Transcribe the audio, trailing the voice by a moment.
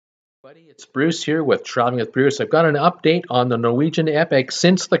Buddy, it's Bruce here with Traveling with Bruce. I've got an update on the Norwegian Epic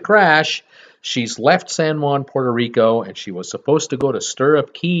since the crash. She's left San Juan, Puerto Rico, and she was supposed to go to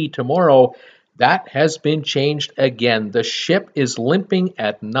Stirrup Key tomorrow. That has been changed again. The ship is limping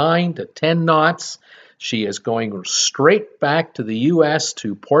at 9 to 10 knots. She is going straight back to the U.S.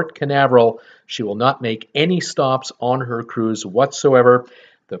 to Port Canaveral. She will not make any stops on her cruise whatsoever.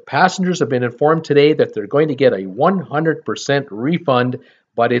 The passengers have been informed today that they're going to get a 100% refund,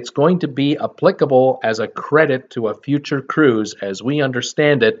 but it's going to be applicable as a credit to a future cruise. As we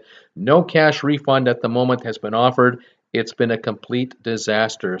understand it, no cash refund at the moment has been offered. It's been a complete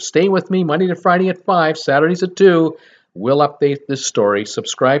disaster. Stay with me Monday to Friday at 5, Saturdays at 2. We'll update this story.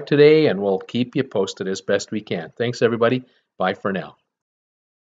 Subscribe today, and we'll keep you posted as best we can. Thanks, everybody. Bye for now.